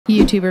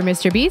YouTuber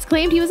Mr. Beast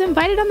claimed he was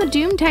invited on the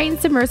doomed Titan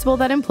submersible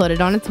that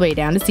imploded on its way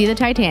down to see the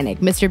Titanic.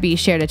 Mr.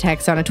 Beast shared a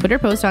text on a Twitter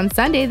post on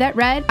Sunday that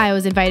read, "I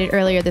was invited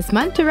earlier this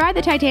month to ride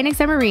the Titanic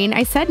submarine.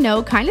 I said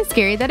no, kinda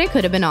scary that I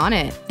could have been on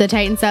it." The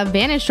Titan sub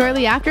vanished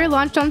shortly after it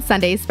launched on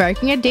Sunday,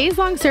 sparking a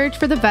days-long search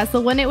for the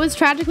vessel when it was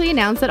tragically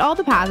announced that all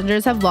the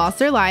passengers have lost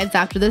their lives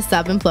after the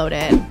sub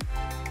imploded.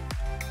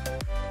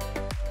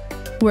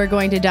 We're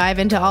going to dive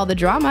into all the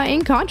drama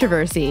and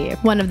controversy.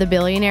 One of the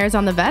billionaires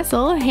on the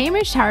vessel,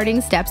 Haymish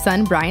Harding's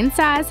stepson Brian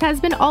Szasz, has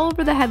been all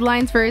over the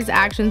headlines for his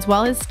actions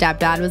while his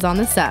stepdad was on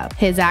the sub.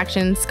 His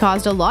actions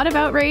caused a lot of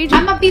outrage.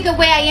 I'ma be the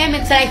way I am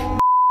until I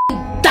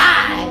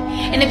die.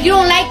 And if you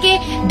don't like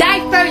it, die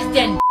first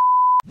then.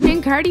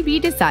 And Cardi B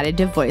decided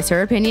to voice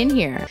her opinion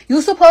here.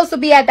 You supposed to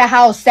be at the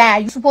house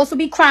sad. You supposed to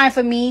be crying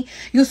for me.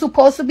 You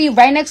supposed to be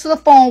right next to the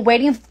phone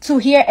waiting to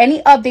hear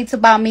any updates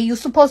about me. You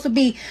supposed to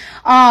be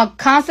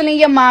counseling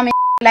your mom and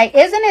like,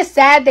 isn't it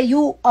sad that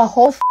you a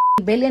whole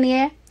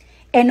billionaire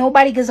and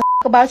nobody gives a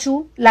about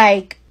you?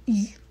 Like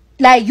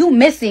you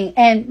missing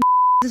and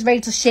is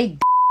ready to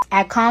shake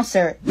at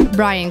concert.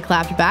 Brian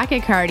clapped back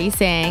at Cardi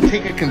saying,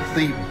 "Take a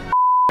complete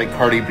like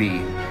Cardi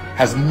B.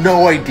 Has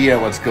no idea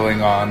what's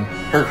going on.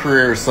 Her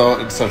career is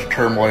in such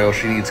turmoil,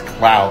 she needs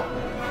clout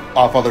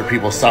off other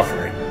people's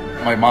suffering.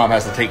 My mom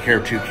has to take care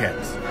of 2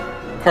 kids.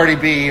 Cardi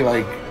B,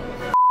 like,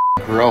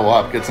 grow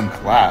up, get some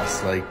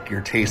class, like,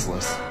 you're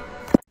tasteless."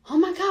 Oh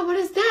my god, what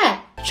is that?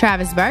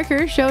 Travis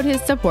Barker showed his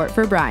support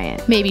for Brian.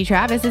 Maybe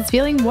Travis is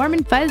feeling warm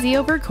and fuzzy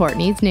over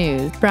Kourtney's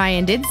news.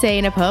 Brian did say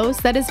in a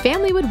post that his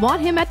family would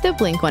want him at the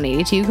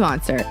Blink-182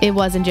 concert. It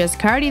wasn't just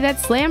Cardi that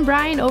slammed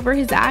Brian over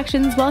his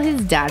actions while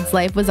his dad's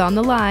life was on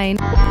the line.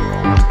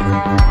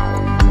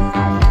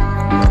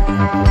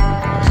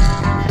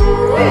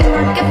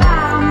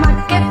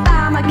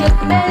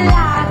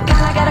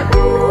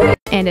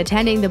 And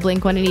attending the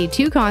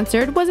Blink-182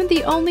 concert wasn't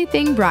the only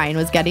thing Brian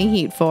was getting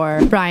heat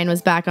for. Brian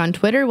was back on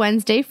Twitter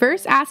Wednesday,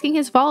 first asking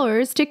his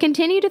followers to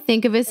continue to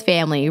think of his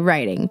family,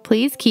 writing,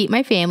 "Please keep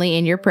my family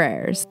in your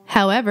prayers."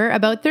 However,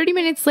 about 30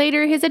 minutes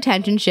later, his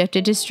attention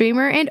shifted to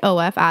streamer and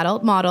OF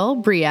adult model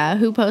Bria,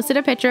 who posted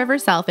a picture of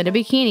herself in a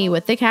bikini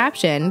with the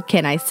caption,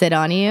 "Can I sit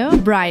on you?"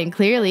 Brian,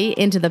 clearly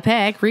into the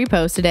pic,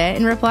 reposted it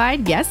and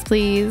replied, "Yes,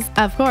 please."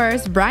 Of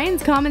course,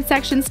 Brian's comment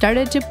section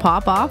started to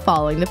pop off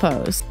following the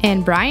post.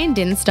 And Brian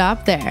didn't stop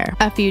there.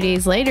 A few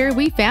days later,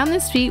 we found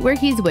this tweet where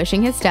he's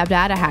wishing his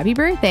stepdad a happy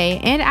birthday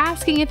and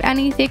asking if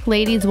any thick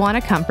ladies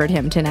want to comfort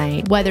him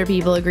tonight. Whether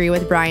people agree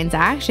with Brian's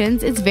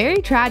actions, it's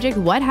very tragic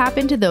what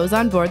happened to those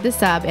on board the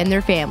sub and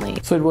their family.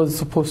 So it was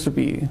supposed to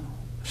be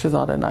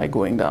Shazad and I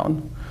going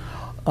down,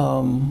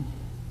 but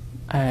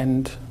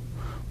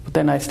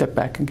then I stepped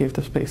back and gave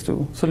the space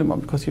to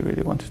Suleiman because he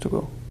really wanted to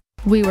go.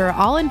 We were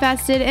all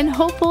invested and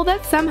hopeful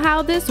that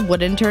somehow this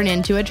wouldn't turn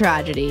into a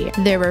tragedy.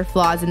 There were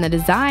flaws in the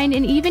design,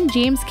 and even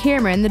James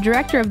Cameron, the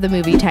director of the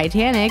movie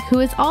Titanic, who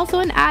is also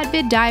an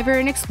avid diver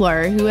and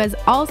explorer who has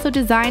also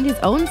designed his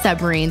own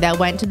submarine that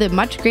went to the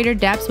much greater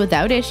depths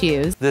without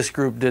issues. This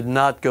group did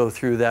not go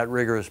through that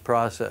rigorous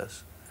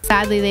process.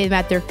 Sadly, they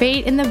met their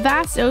fate in the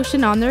vast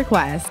ocean on their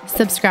quest.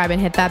 Subscribe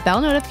and hit that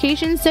bell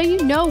notification so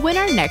you know when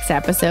our next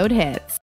episode hits.